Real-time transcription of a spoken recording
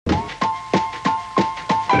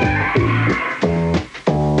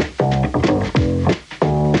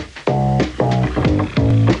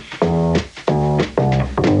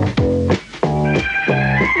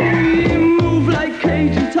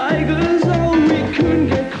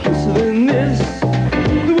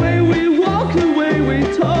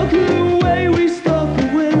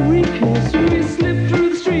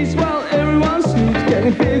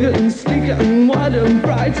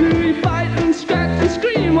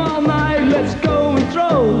all night. Let's go and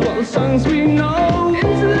throw all the songs we know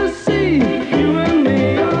into the sea. You and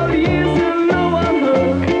me, all the years that no one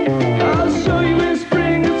heard. I'll show you in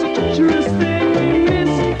spring, it's a treacherous thing. We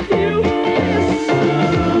miss you, yes.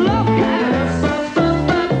 Love cats.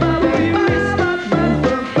 We miss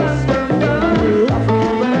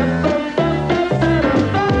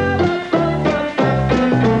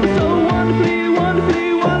so wonderfully,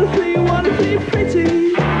 wonderfully, wonderfully, wonderfully pretty.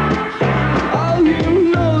 Oh,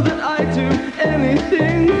 you know that I do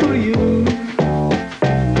anything for you.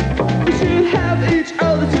 We should have each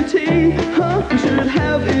other to tea, huh? We should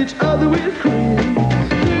have each other with cream.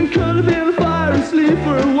 Then curl up in the fire and sleep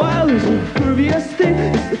for a while. It's a pervious thing,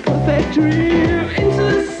 it's the perfect dream. Into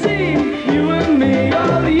the sea.